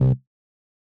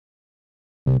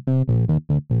Hello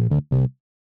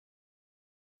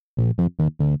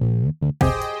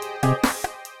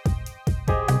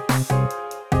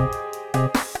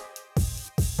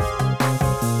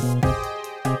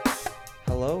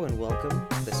and welcome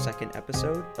to the second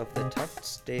episode of the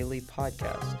Tufts Daily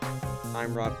Podcast.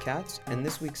 I'm Rob Katz, and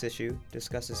this week's issue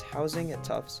discusses housing at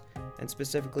Tufts, and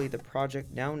specifically the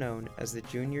project now known as the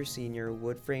Junior-Senior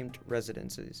Wood-Framed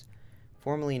Residences,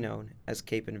 formerly known as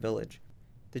Capon Village.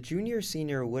 The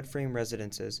Junior-Senior Wood-Frame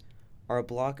Residences are a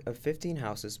block of 15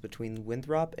 houses between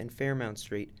Winthrop and Fairmount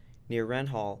Street near Wren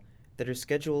Hall that are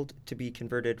scheduled to be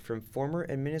converted from former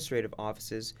administrative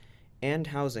offices and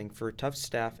housing for Tufts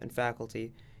staff and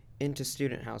faculty into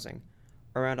student housing.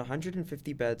 Around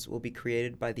 150 beds will be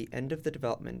created by the end of the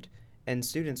development, and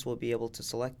students will be able to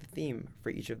select the theme for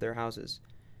each of their houses.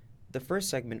 The first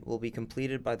segment will be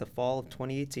completed by the fall of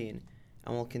 2018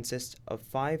 and will consist of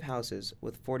 5 houses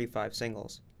with 45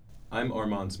 singles. I'm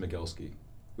Arman Smigielski.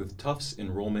 With Tufts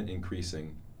enrollment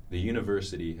increasing, the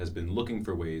university has been looking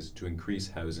for ways to increase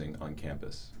housing on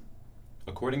campus.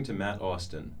 According to Matt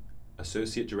Austin,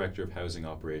 Associate Director of Housing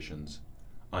Operations,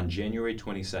 on January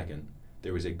 22nd,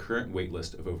 there was a current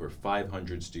waitlist of over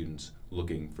 500 students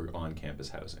looking for on-campus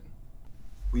housing.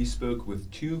 We spoke with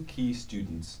 2 key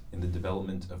students in the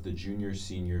development of the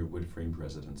Junior-Senior Wood-Framed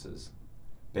Residences,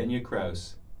 Benya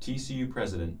Kraus, TCU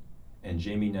President, and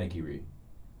Jamie Neikrie,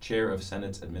 Chair of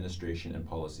Senate's Administration and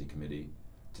Policy Committee,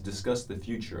 to discuss the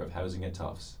future of housing at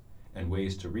Tufts and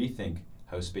ways to rethink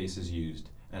how space is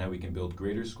used and how we can build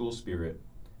greater school spirit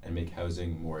and make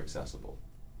housing more accessible.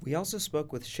 We also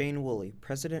spoke with Shane Woolley,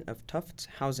 President of Tufts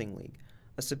Housing League,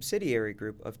 a subsidiary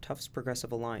group of Tufts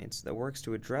Progressive Alliance that works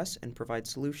to address and provide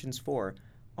solutions for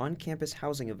on-campus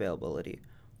housing availability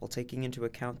while taking into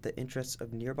account the interests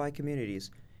of nearby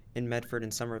communities in Medford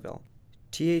and Somerville.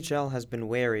 THL has been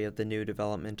wary of the new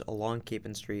development along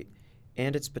Capon Street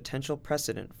and its potential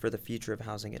precedent for the future of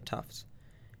housing at Tufts.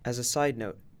 As a side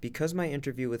note, because my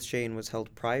interview with Shane was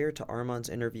held prior to Arman's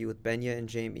interview with Benya and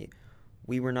Jamie,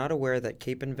 we were not aware that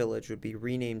Capon Village would be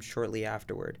renamed shortly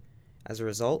afterward. As a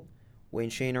result,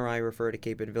 when Shane or I refer to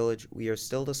Capon Village, we are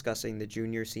still discussing the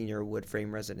Junior-Senior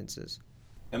Wood-Frame Residences.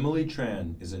 Emily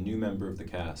Tran is a new member of the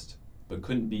cast, but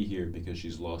couldn't be here because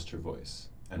she's lost her voice,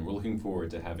 and we're looking forward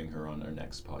to having her on our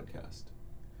next podcast.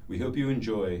 We hope you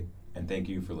enjoy, and thank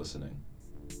you for listening.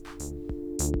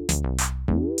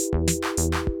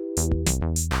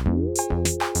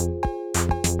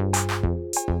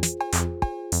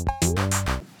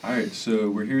 All right, so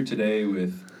we're here today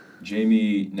with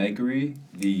Jamie Neikrie,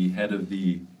 the head of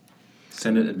the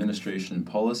Senate Administration and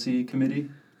Policy Committee.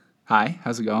 Hi,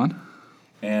 how's it going?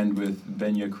 And with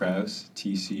Benya Kraus,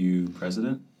 TCU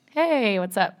President. Hey,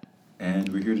 what's up? And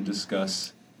we're here to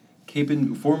discuss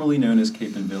Capon, formerly known as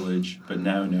Capon Village, but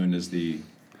now known as the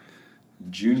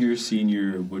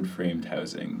Junior-Senior Wood-Framed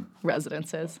Housing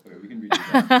Residences. Okay, we can read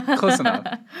that. Close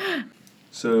enough.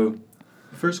 So,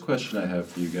 the first question I have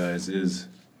for you guys is,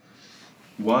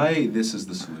 why this is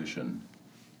the solution?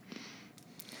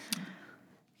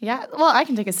 Yeah, well, I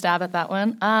can take a stab at that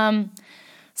one.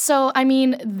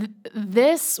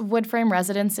 This wood frame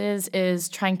residences is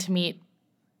trying to meet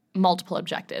multiple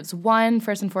objectives. One,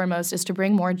 first and foremost, is to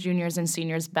bring more juniors and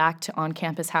seniors back to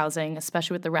on-campus housing,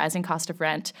 especially with the rising cost of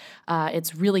rent.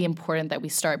 It's really important that we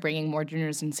start bringing more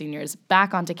juniors and seniors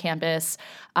back onto campus,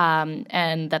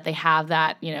 and that they have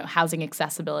that, housing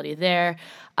accessibility there.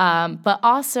 But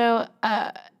also,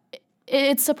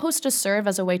 it's supposed to serve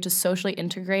as a way to socially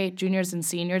integrate juniors and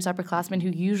seniors, upperclassmen who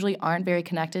usually aren't very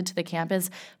connected to the campus,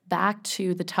 back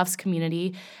to the Tufts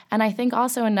community. And I think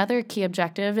also another key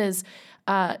objective is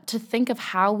to think of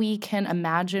how we can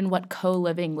imagine what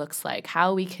co-living looks like,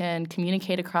 how we can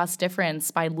communicate across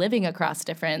difference by living across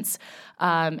difference.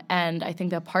 And I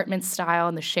think the apartment style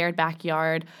and the shared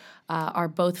backyard are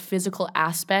both physical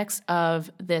aspects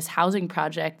of this housing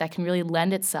project that can really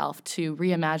lend itself to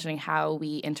reimagining how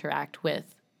we interact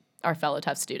with our fellow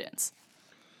Tufts students.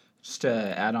 Just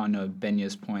to add on to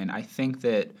Benya's point, I think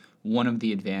that one of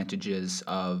the advantages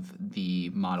of the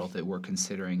model that we're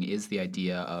considering is the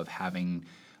idea of having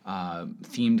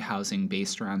themed housing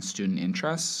based around student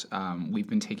interests. We've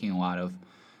been taking a lot of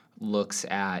looks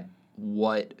at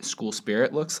what school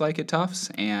spirit looks like at Tufts,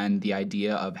 and the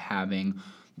idea of having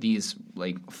these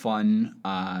fun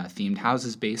themed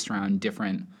houses based around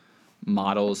different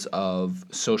models of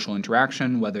social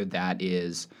interaction, whether that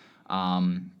is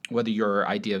whether your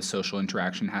idea of social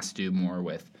interaction has to do more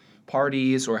with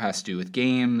parties or has to do with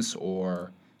games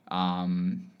or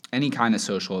any kind of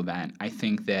social event. I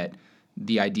think that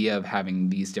the idea of having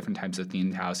these different types of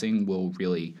themed housing will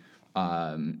really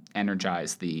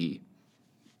energize the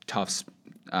Tufts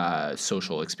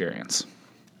social experience.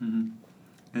 Mm-hmm.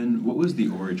 And what was the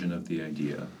origin of the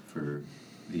idea for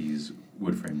these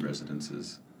wood-framed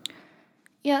residences?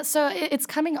 Yeah, so it's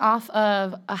coming off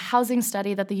of a housing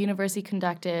study that the university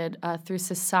conducted through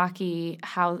Sasaki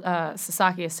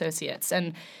Associates.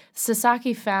 And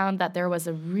Sasaki found that there was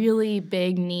a really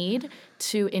big need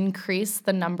to increase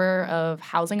the number of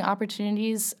housing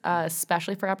opportunities,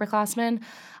 especially for upperclassmen.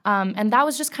 And that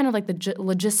was just kind of like the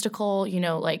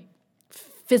logistical,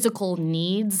 physical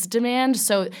needs demand.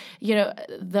 So,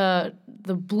 the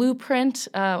blueprint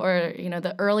or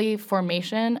the early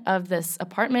formation of this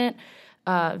apartment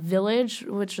village,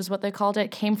 which is what they called it,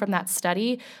 came from that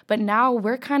study. But now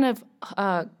we're kind of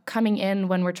coming in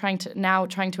when we're trying to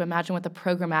imagine what the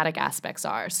programmatic aspects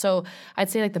are. So I'd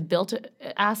say like the built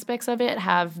aspects of it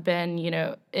have been,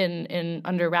 in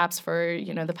under wraps for,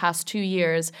 the past 2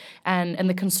 years, and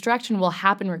the construction will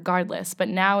happen regardless. But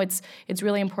now it's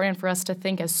really important for us to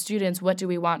think as students, what do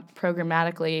we want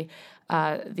programmatically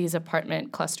these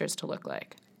apartment clusters to look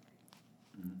like?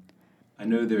 I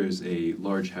know there's a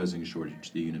large housing shortage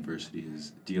the university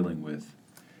is dealing with,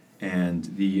 and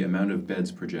the amount of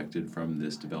beds projected from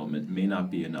this development may not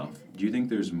be enough. Do you think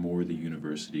there's more the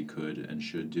university could and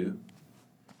should do?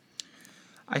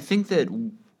 I think that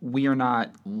we are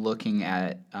not looking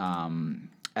at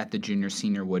the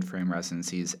junior-senior wood frame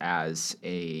residencies as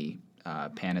a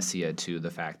panacea to the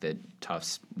fact that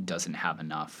Tufts doesn't have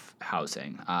enough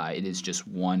housing. It is just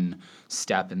one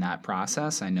step in that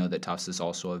process. I know that Tufts is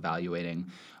also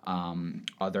evaluating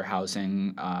other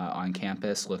housing on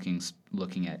campus,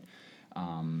 looking at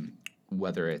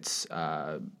whether it's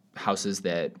houses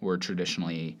that were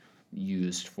traditionally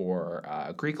used for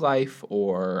Greek life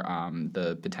or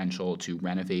the potential to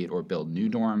renovate or build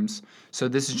new dorms. So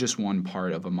this is just one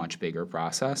part of a much bigger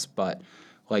process, but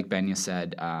like Benya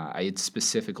said, it's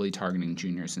specifically targeting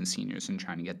juniors and seniors and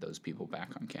trying to get those people back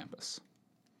on campus.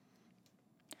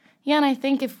 Yeah, and I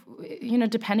think if,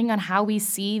 depending on how we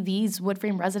see these wood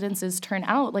frame residences turn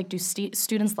out, like do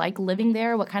students like living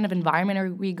there? What kind of environment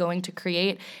are we going to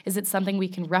create? Is it something we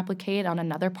can replicate on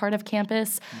another part of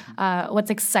campus? Mm-hmm. What's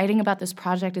exciting about this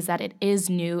project is that it is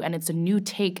new, and it's a new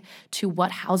take to what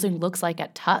housing looks like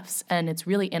at Tufts. And it's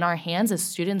really in our hands as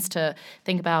students to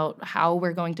think about how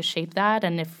we're going to shape that,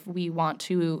 and if we want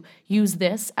to use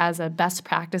this as a best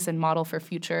practice and model for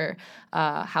future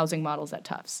housing models at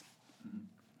Tufts.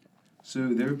 So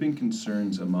there have been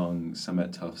concerns among some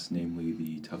at Tufts, namely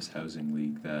the Tufts Housing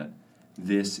League, that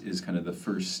this is kind of the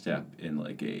first step in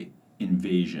like a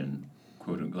invasion,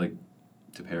 quote, like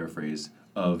to paraphrase,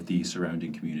 of the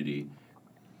surrounding community.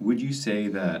 Would you say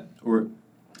that, or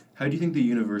how do you think the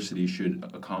university should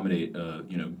accommodate a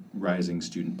rising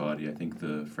student body? I think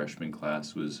the freshman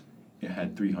class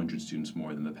had 300 students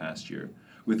more than the past year,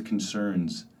 with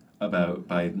concerns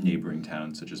by neighboring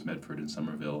towns such as Medford and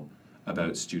Somerville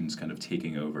about students kind of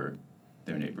taking over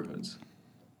their neighborhoods.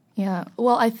 Yeah,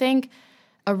 well, I think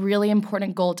a really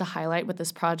important goal to highlight with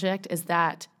this project is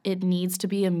that it needs to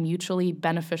be a mutually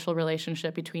beneficial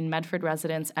relationship between Medford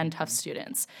residents and Tufts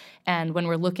students. And when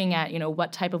we're looking at,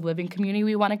 what type of living community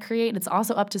we want to create, it's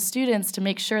also up to students to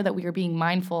make sure that we are being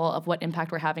mindful of what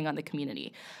impact we're having on the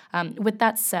community. With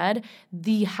that said,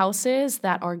 the houses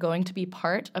that are going to be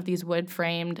part of these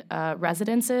wood-framed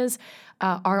residences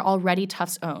are already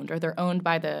Tufts owned, or they're owned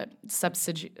by the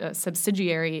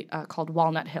subsidiary called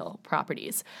Walnut Hill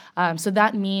Properties. So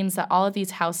that means that all of these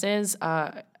houses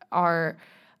are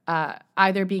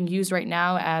either being used right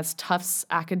now as Tufts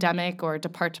academic or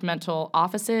departmental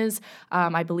offices.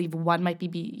 I believe one is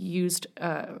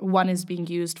being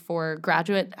used for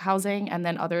graduate housing, and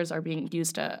then others are being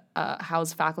used to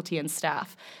house faculty and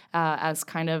staff as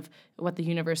kind of what the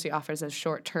university offers as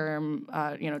short-term,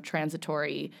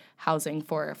 transitory housing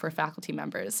for faculty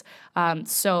members.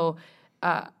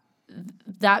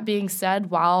 That being said,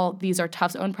 while these are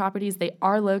Tufts-owned properties, they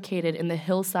are located in the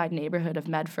hillside neighborhood of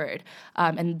Medford.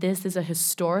 And this is a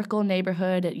historical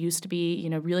neighborhood. It used to be,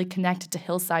 really connected to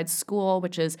Hillside School,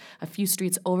 which is a few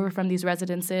streets over from these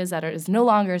residences that is no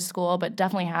longer a school, but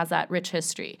definitely has that rich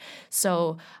history.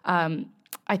 So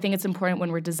I think it's important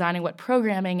when we're designing what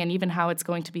programming and even how it's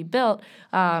going to be built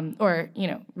or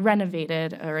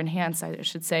renovated or enhanced, I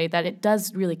should say, that it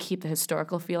does really keep the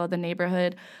historical feel of the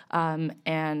neighborhood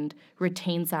and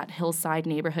retains that hillside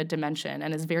neighborhood dimension,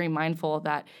 and is very mindful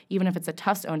that even if it's a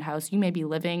Tufts-owned house, you may be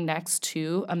living next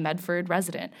to a Medford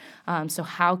resident. So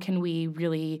how can we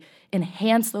really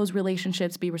enhance those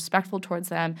relationships, be respectful towards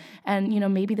them, and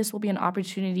maybe this will be an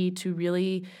opportunity to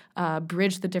really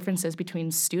bridge the differences between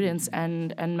students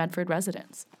and Medford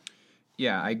residents.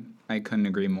 Yeah, I couldn't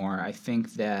agree more. I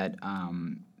think that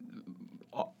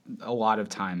a lot of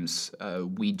times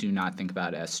we do not think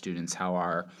about as students how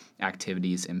our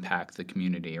activities impact the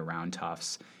community around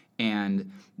Tufts.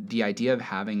 And the idea of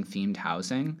having themed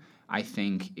housing, I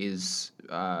think, is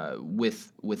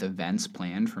with events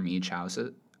planned from each house,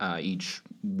 each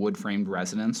wood-framed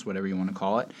residence, whatever you want to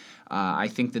call it. I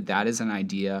think that is an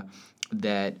idea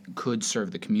that could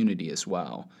serve the community as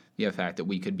well. The fact that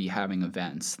we could be having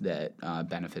events that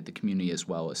benefit the community as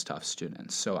well as Tufts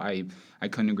students. So I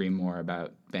couldn't agree more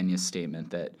about Benya's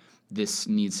statement that this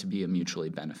needs to be a mutually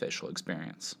beneficial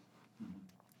experience.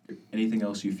 Anything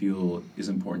else you feel is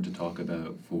important to talk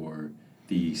about for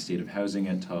the state of housing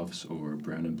at Tufts or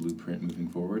Brown and Blueprint moving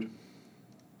forward?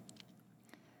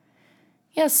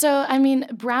 Yeah, so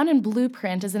Brown and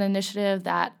Blueprint is an initiative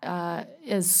that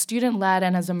is student-led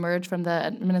and has emerged from the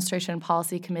Administration and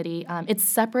Policy Committee. It's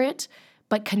separate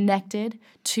but connected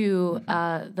to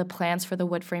the plans for the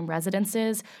wood frame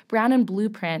residences. Brown and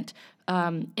Blueprint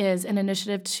is an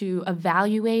initiative to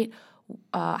evaluate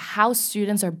how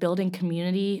students are building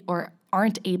community or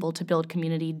aren't able to build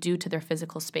community due to their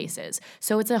physical spaces.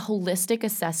 So it's a holistic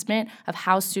assessment of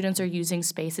how students are using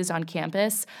spaces on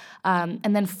campus.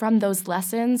 And then from those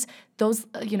lessons,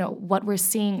 what we're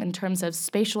seeing in terms of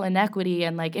spatial inequity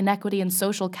and inequity and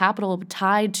social capital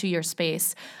tied to your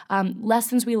space,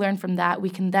 lessons we learn from that we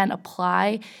can then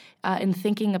apply in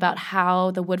thinking about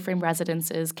how the wood frame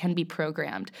residences can be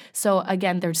programmed. So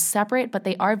again, they're separate, but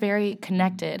they are very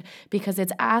connected because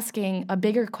it's asking a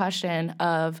bigger question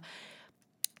of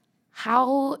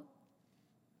how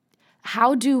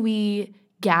do we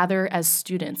gather as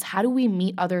students? How do we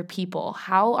meet other people?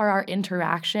 How are our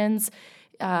interactions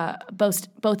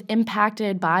both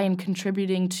impacted by and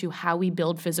contributing to how we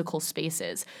build physical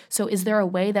spaces? So is there a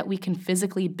way that we can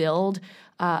physically build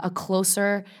a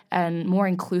closer and more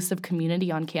inclusive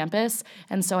community on campus?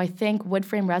 And so I think wood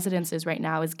frame residences right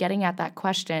now is getting at that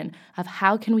question of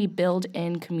how can we build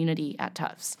in community at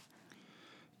Tufts?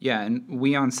 Yeah, and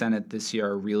we on Senate this year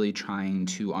are really trying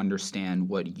to understand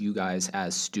what you guys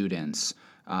as students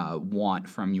want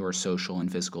from your social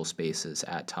and physical spaces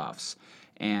at Tufts.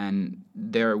 And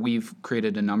we've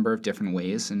created a number of different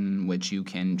ways in which you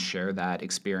can share that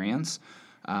experience.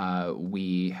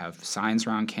 We have signs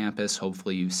around campus,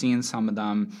 hopefully you've seen some of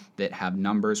them, that have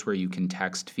numbers where you can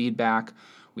text feedback.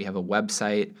 We have a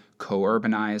website,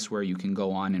 Co-Urbanize, where you can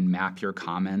go on and map your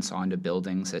comments onto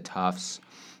buildings at Tufts.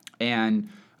 And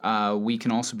we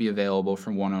can also be available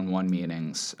for one-on-one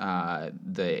meetings,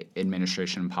 the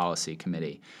Administration and Policy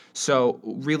Committee. So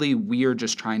really, we are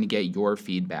just trying to get your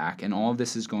feedback, and all of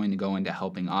this is going to go into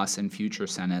helping us and future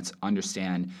Senates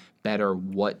understand better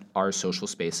what our social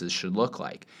spaces should look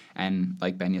like. And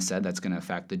like Benya said, that's going to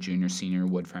affect the junior-senior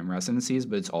wood frame residencies,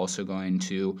 but it's also going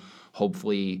to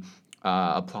hopefully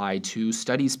apply to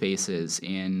study spaces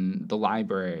in the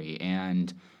library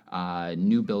and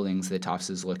new buildings that Tufts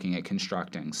is looking at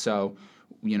constructing. So,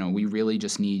 we really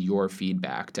just need your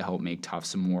feedback to help make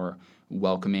Tufts a more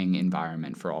welcoming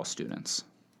environment for all students.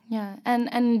 Yeah,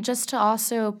 and just to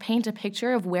also paint a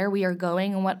picture of where we are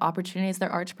going and what opportunities there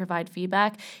are to provide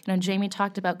feedback. Jamie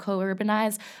talked about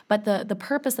Co-Urbanize, but the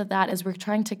purpose of that is we're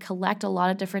trying to collect a lot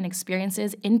of different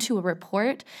experiences into a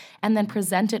report and then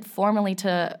present it formally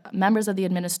to members of the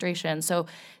administration. So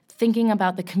thinking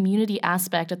about the community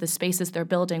aspect of the spaces they're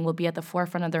building will be at the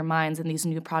forefront of their minds in these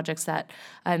new projects that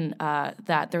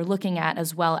they're looking at,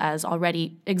 as well as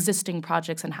already existing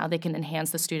projects and how they can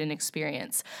enhance the student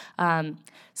experience.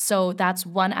 So that's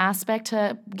one aspect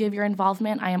to give your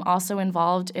involvement. I am also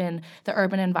involved in the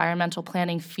Urban Environmental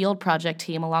Planning Field Project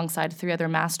team alongside 3 other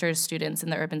master's students in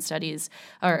the Urban Studies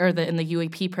in the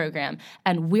UEP program.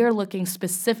 And we're looking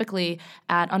specifically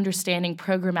at understanding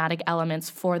programmatic elements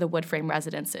for the wood frame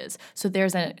residences. So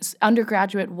there's an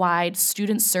undergraduate-wide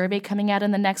student survey coming out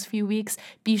in the next few weeks.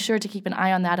 Be sure to keep an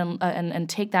eye on that and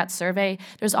take that survey.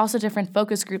 There's also different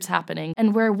focus groups happening,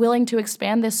 and we're willing to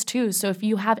expand this too. So if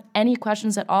you have any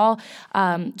questions at all,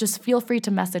 just feel free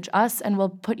to message us, and we'll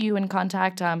put you in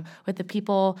contact with the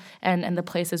people and the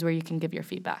places where you can give your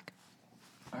feedback.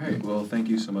 All right. Well, thank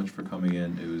you so much for coming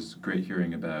in. It was great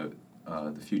hearing about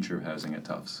the future of housing at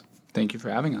Tufts. Thank you for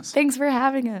having us. Thanks for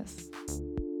having us.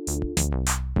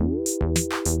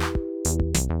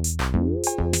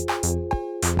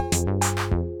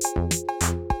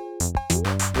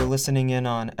 You're listening in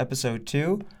on episode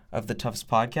 2 of the Tufts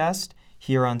podcast,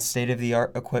 here on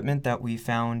state-of-the-art equipment that we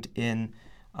found in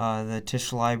the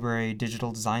Tisch Library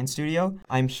Digital Design Studio.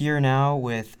 I'm here now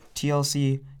with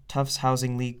TLC Tufts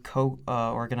Housing League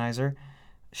co-organizer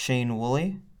Shane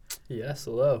Woolley. Yes,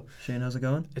 hello. Shane, how's it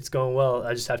going? It's going well.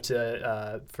 I just have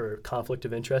to, for conflict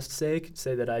of interest's sake,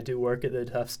 say that I do work at the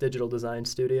Tufts Digital Design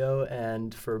Studio,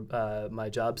 and for my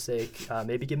job's sake,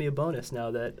 maybe give me a bonus now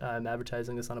that I'm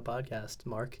advertising this on a podcast.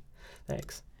 Mark,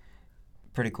 thanks.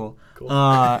 Pretty cool.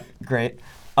 Cool. Great.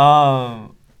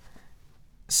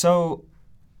 So,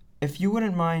 if you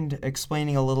wouldn't mind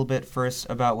explaining a little bit first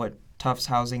about what Tufts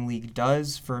Housing League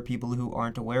does for people who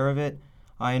aren't aware of it.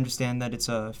 I understand that it's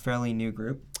a fairly new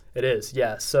group. It is,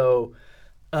 yeah. So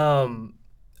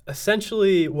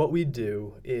essentially what we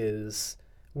do is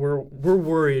we're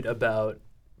worried about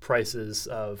prices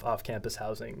of off-campus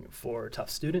housing for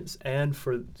Tufts students and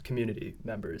for community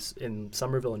members in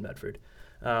Somerville and Medford.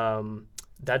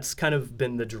 That's kind of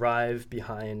been the drive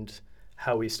behind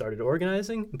how we started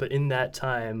organizing. But in that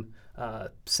time,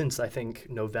 since I think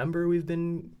November, we've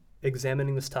been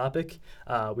examining this topic.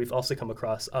 We've also come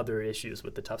across other issues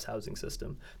with the Tufts housing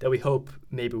system that we hope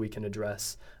maybe we can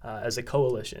address as a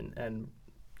coalition. And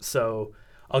so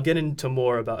I'll get into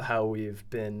more about how we've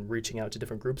been reaching out to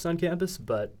different groups on campus,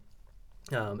 but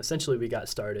essentially we got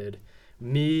started,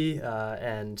 me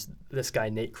and this guy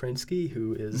Nate Krinsky,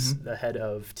 who is the head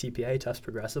of TPA, Tufts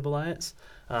Progressive Alliance.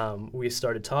 We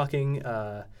started talking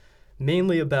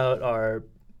mainly about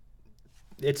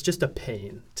it's just a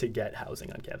pain to get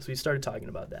housing on campus. We started talking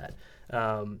about that.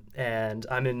 And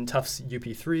I'm in Tufts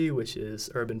UP3, which is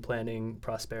Urban Planning,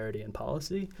 Prosperity, and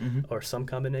Policy, or some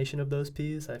combination of those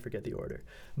Ps. I forget the order.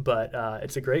 But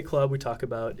it's a great club. We talk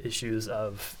about issues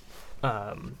of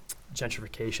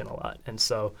gentrification a lot. And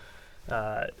so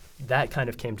that kind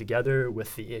of came together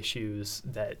with the issues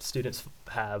that students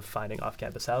have finding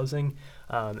off-campus housing.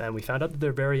 And we found out that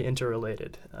they're very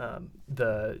interrelated.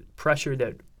 The pressure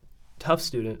that Tufts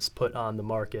students put on the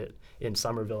market in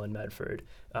Somerville and Medford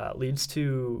leads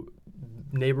to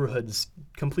neighborhoods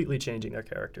completely changing their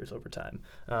characters over time.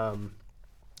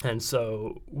 And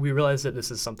so we realized that this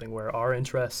is something where our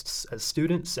interests as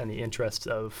students and the interests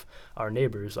of our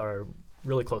neighbors are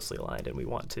really closely aligned, and we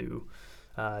want to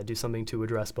do something to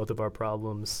address both of our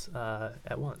problems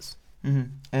at once.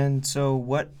 And so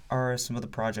what are some of the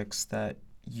projects that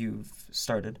you've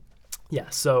started? Yeah,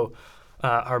 so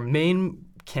our main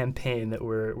campaign that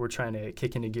we're trying to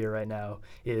kick into gear right now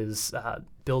is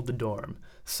Build the Dorm.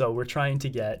 So we're trying to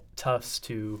get Tufts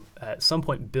to, at some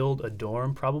point, build a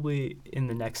dorm, probably in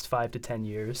the next 5 to 10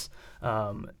 years.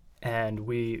 And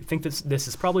we think this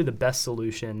is probably the best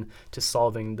solution to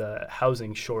solving the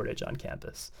housing shortage on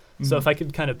campus. So if I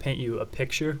could kind of paint you a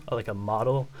picture, like a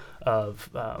model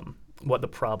of what the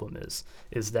problem is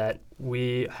that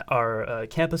we are a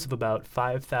campus of about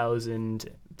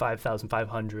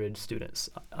 5,500 students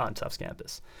on Tufts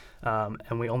campus.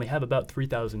 And we only have about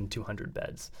 3,200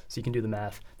 beds. So you can do the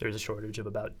math. There's a shortage of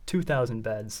about 2,000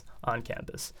 beds on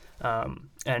campus.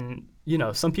 And,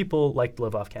 some people like to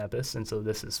live off campus, and so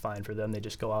this is fine for them. They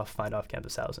just go off, find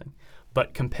off-campus housing.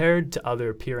 But compared to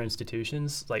other peer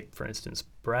institutions, like, for instance,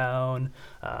 Brown,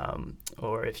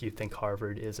 or if you think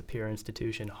Harvard is a peer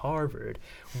institution, Harvard,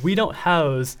 we don't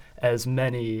house as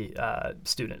many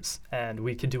students, and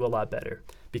we could do a lot better.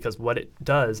 Because what it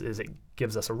does is it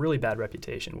gives us a really bad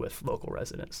reputation with local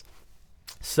residents.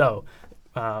 So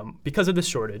because of this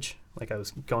shortage, like I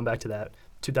was going back to that,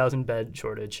 2,000 bed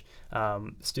shortage,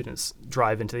 students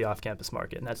drive into the off-campus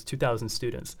market, and that's 2,000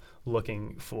 students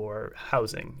looking for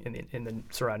housing in the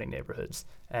surrounding neighborhoods.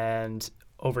 And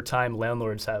over time,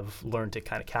 landlords have learned to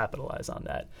kind of capitalize on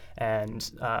that.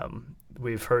 And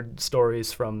we've heard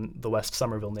stories from the West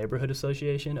Somerville Neighborhood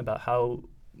Association about how,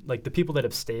 like, the people that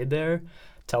have stayed there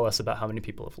tell us about how many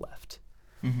people have left.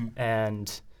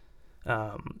 And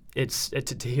to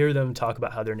hear them talk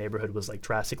about how their neighborhood was, like,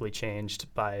 drastically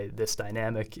changed by this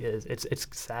dynamic it's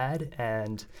sad,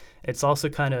 and it's also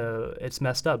it's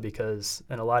messed up because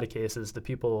in a lot of cases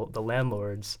the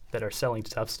landlords that are selling to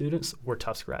Tufts students were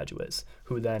Tufts graduates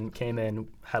who then came in,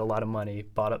 had a lot of money,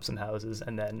 bought up some houses,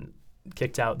 and then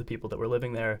kicked out the people that were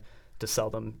living there to sell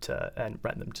them and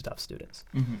rent them to Tufts students.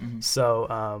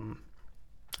 So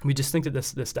we just think that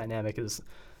this dynamic is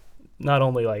not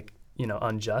only, like,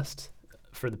 unjust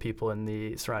for the people in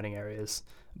the surrounding areas,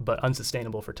 but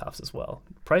unsustainable for Tufts as well.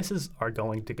 Prices are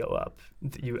going to go up.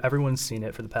 Everyone's seen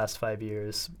it for the past 5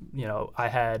 years.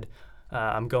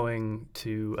 I'm going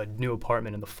to a new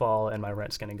apartment in the fall, and my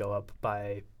rent's going to go up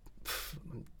by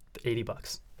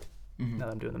 $80. Now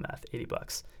that I'm doing the math,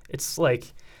 $80. It's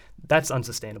like, that's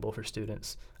unsustainable for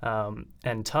students.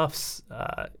 And Tufts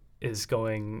is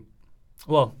going,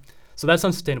 well, so that's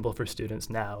unsustainable for students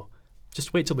now.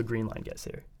 Just wait till the Green Line gets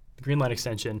here. The Green Line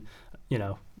extension,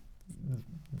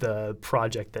 the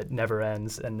project that never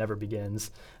ends and never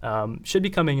begins. Should be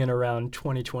coming in around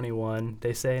 2021,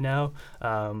 they say now.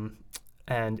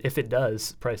 And if it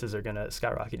does, prices are going to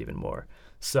skyrocket even more.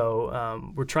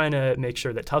 So we're trying to make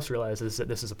sure that Tufts realizes that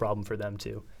this is a problem for them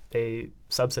too. They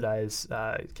subsidize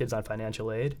kids on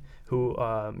financial aid who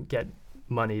get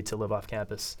money to live off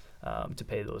campus to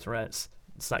pay those rents.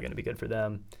 It's not going to be good for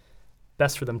them.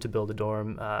 Best for them to build a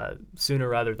dorm sooner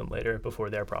rather than later before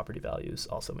their property values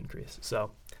also increase.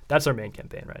 So that's our main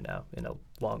campaign right now in a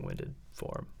long-winded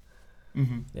form.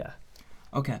 Mm-hmm. Yeah.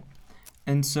 Okay.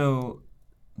 And so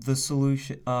the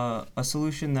solution, a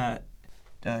solution that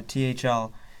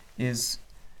THL is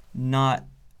not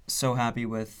so happy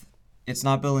with, it's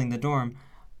not building the dorm,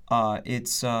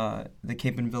 it's the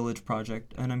Cape and Village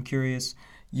project. And I'm curious,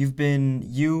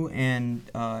 you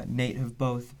and Nate have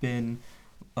both been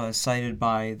cited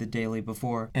by the Daily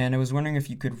before, and I was wondering if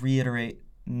you could reiterate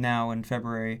now in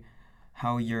February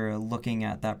how you're looking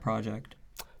at that project.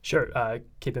 Sure.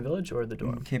 Cape and Village or the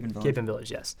dorm? Cape and Village. Cape and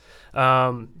Village, yes.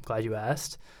 Glad you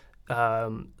asked.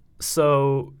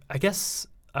 So I guess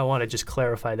I want to just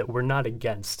clarify that we're not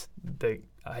against the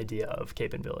idea of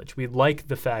Cape and Village. We like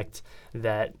the fact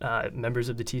that members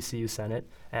of the TCU Senate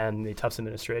and the Tufts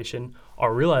administration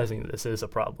are realizing that this is a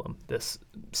problem, this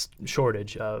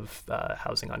shortage of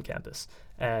housing on campus.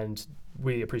 And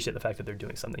we appreciate the fact that they're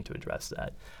doing something to address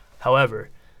that.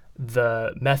 However,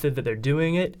 the method that they're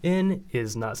doing it in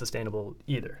is not sustainable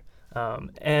either,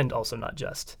 and also not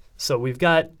just. So we've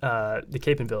got the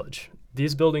Cape and Village.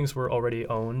 These buildings were already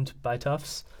owned by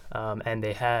Tufts, and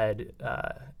they had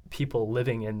people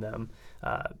living in them,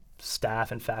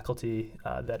 staff and faculty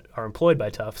that are employed by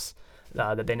Tufts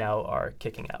that they now are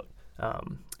kicking out.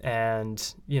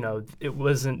 And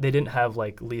they didn't have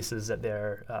like leases that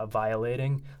they're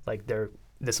violating. Like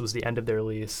this was the end of their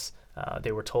lease.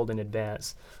 They were told in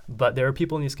advance. But there are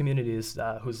people in these communities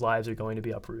whose lives are going to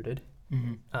be uprooted.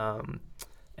 Mm-hmm.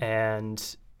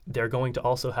 And they're going to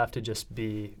also have to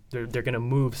they're going to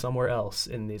move somewhere else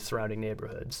in the surrounding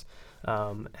neighborhoods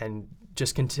and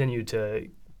just continue to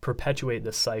perpetuate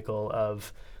this cycle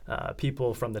of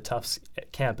people from the Tufts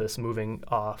campus moving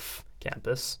off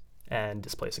campus and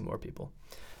displacing more people.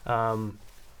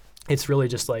 It's really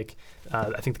just like,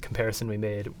 I think the comparison we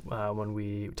made when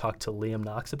we talked to Liam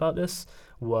Knox about this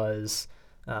was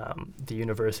the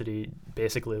university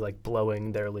basically like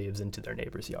blowing their leaves into their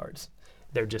neighbors' yards.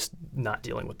 They're just not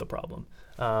dealing with the problem.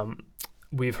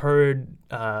 We've heard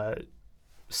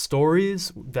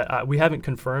stories that we haven't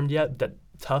confirmed yet that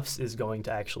Tufts is going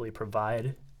to actually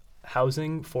provide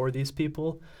housing for these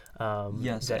people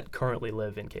that currently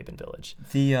live in Cape and Village.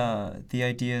 The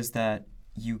idea is that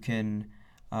you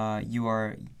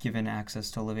are given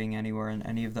access to living anywhere in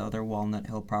any of the other Walnut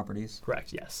Hill properties.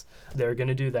 Correct, yes. They're going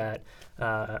to do that.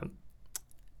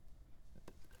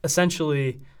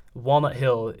 Essentially, Walnut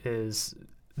Hill is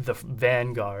the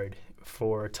vanguard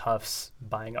for Tufts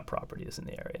buying up properties in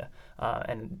the area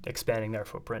and expanding their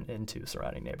footprint into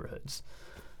surrounding neighborhoods.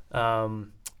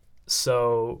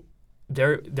 So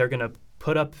they're going to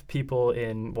put up people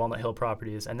in Walnut Hill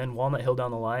properties, and then Walnut Hill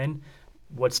down the line,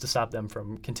 what's to stop them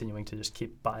from continuing to just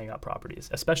keep buying up properties,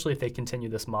 especially if they continue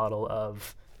this model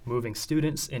of moving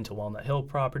students into Walnut Hill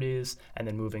properties and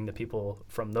then moving the people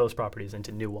from those properties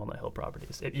into new Walnut Hill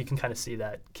properties. You can kind of see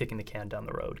that kicking the can down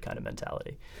the road kind of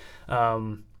mentality.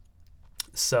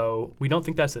 So we don't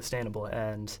think that's sustainable,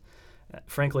 and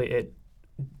frankly,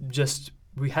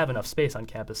 we have enough space on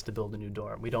campus to build a new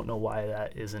dorm. We don't know why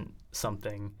that isn't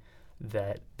something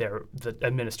that the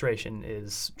administration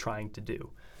is trying to do.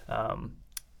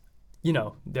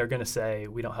 They're going to say,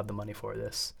 we don't have the money for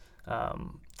this.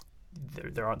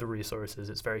 There aren't the resources.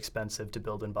 It's very expensive to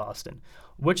build in Boston,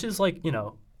 which is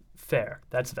fair.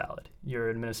 That's valid. You're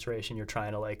an administration. You're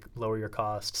trying to lower your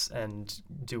costs and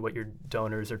do what your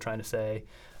donors are trying to say.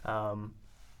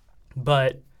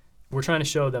 But we're trying to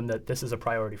show them that this is a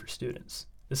priority for students.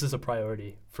 This is a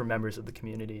priority for members of the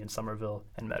community in Somerville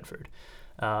and Medford.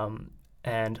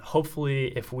 And hopefully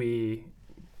if we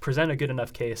present a good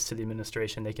enough case to the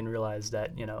administration, they can realize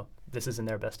that, this is in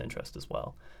their best interest as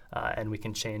well. And we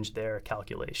can change their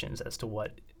calculations as to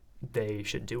what they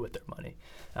should do with their money.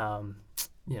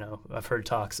 I've heard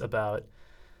talks about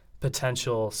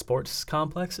potential sports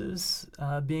complexes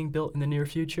being built in the near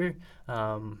future.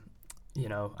 I'm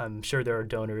sure there are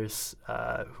donors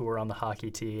who are on the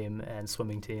hockey team and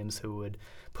swimming teams who would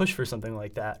push for something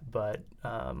like that. But,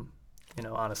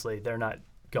 honestly, they're not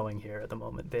going here at the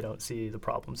moment. They don't see the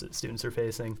problems that students are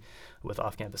facing with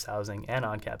off-campus housing and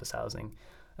on-campus housing.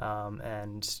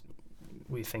 And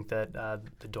we think that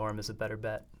the dorm is a better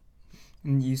bet.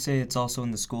 And you say it's also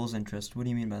in the school's interest. What do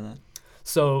you mean by that?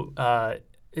 So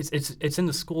it's in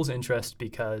the school's interest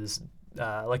because,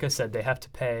 like I said, they have to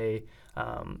pay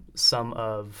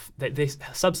they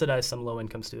subsidize some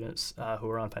low-income students who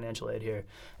are on financial aid here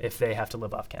if they have to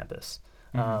live off campus.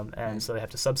 So they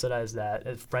have to subsidize that.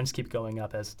 If rents keep going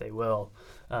up as they will,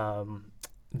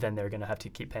 then they're going to have to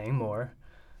keep paying more.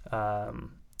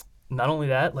 Not only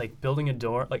that, like building a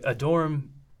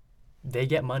dorm, they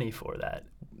get money for that.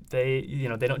 They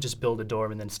don't just build a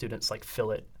dorm and then students like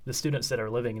fill it. The students that are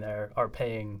living there are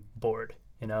paying board.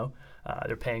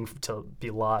 They're paying to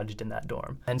be lodged in that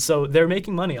dorm, and so they're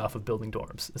making money off of building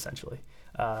dorms essentially.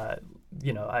 I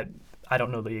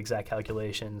don't know the exact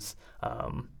calculations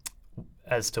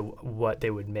as to what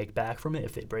they would make back from it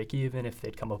if they break even, if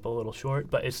they'd come up a little short,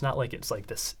 but it's not like it's like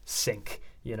this sink,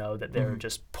 that they're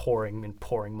just pouring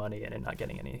money in and not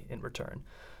getting any in return.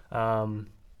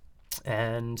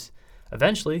 And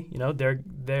eventually,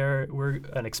 we're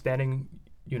an expanding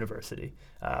university.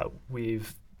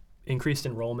 We've increased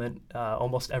enrollment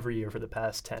almost every year for the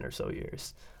past 10 or so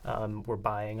years. We're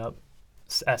buying up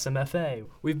SMFA.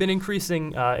 We've been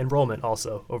increasing enrollment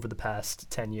also over the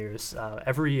past 10 years,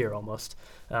 every year almost.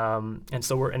 And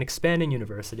so we're an expanding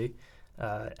university.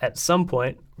 At some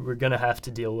point, we're going to have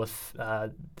to deal with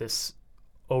this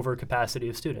overcapacity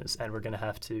of students, and we're going to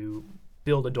have to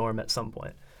build a dorm at some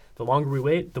point. The longer we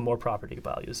wait, the more property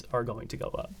values are going to go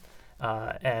up,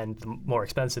 and the more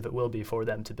expensive it will be for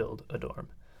them to build a dorm.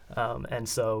 And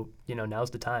so,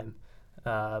 now's the time.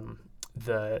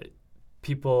 The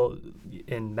people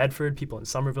in Medford, people in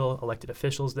Somerville, elected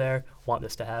officials there want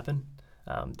this to happen.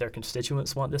 Their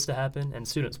constituents want this to happen, and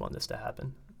students want this to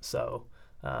happen. So,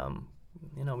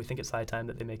 we think it's high time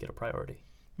that they make it a priority.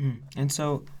 And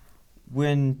so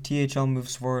when THL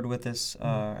moves forward with this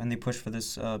and they push for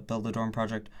this Build a Dorm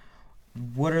project,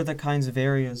 what are the kinds of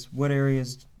areas, what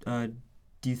areas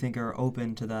do you think are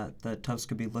open to that Tufts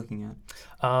could be looking at?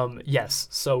 Yes.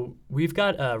 So we've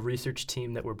got a research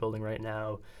team that we're building right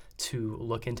now to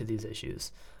look into these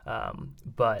issues.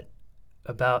 But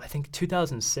about, I think,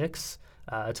 2006,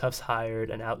 Tufts hired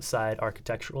an outside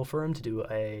architectural firm to do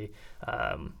a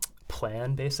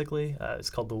plan, basically. It's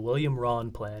called the William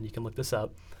Rahn Plan. You can look this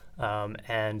up.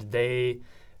 And they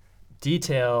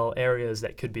detail areas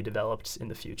that could be developed in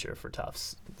the future for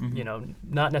Tufts.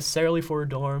 Not necessarily for a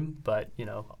dorm, but,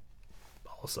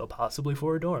 also possibly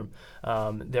for a dorm.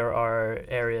 There are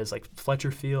areas like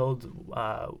Fletcher Field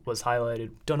was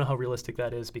highlighted. Don't know how realistic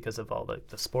that is because of all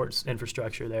the sports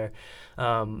infrastructure there.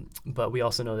 But we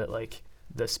also know that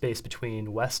the space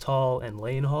between West Hall and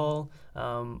Lane Hall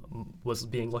was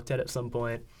being looked at some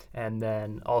point. And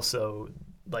then also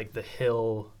the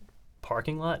Hill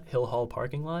Hall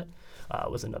parking lot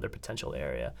was another potential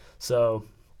area. So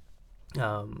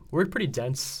we're a pretty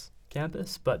dense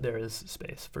campus, but there is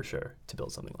space for sure to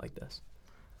build something like this.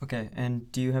 Okay,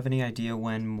 and do you have any idea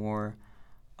when more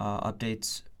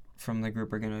updates from the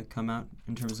group are going to come out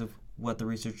in terms of what the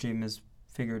research team has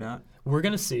figured out? We're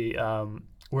going to see.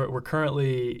 We're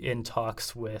currently in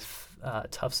talks with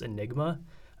Tufts Enigma,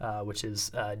 which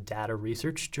is a data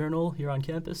research journal here on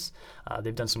campus.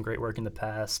 They've done some great work in the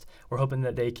past. We're hoping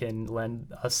that they can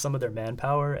lend us some of their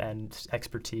manpower and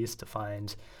expertise to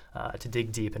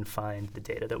dig deep and find the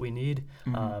data that we need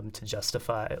to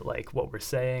justify what we're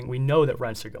saying. We know that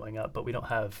rents are going up, but we don't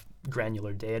have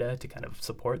granular data to kind of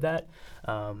support that.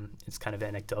 It's kind of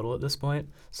anecdotal at this point.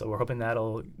 So we're hoping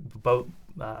that'll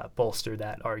bolster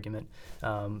that argument.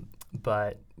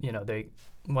 But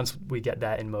once we get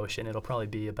that in motion, it'll probably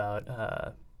be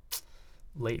about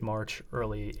late March,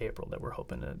 early April that we're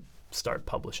hoping to start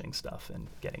publishing stuff and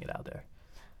getting it out there.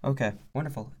 Okay,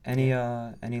 wonderful. Any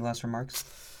last remarks?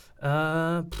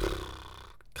 Come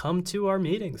to our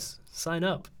meetings. Sign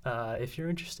up if you're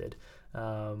interested.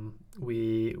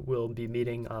 We will be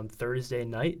meeting on Thursday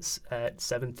nights at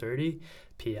 7:30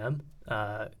 p.m.,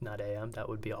 not a.m. That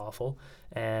would be awful.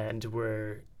 And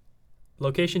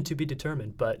location to be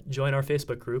determined, but join our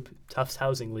Facebook group, Tufts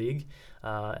Housing League,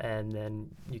 and then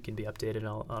you can be updated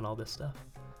on all this stuff.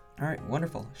 All right,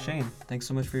 wonderful. Shane, thanks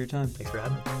so much for your time. Thanks for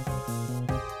having me.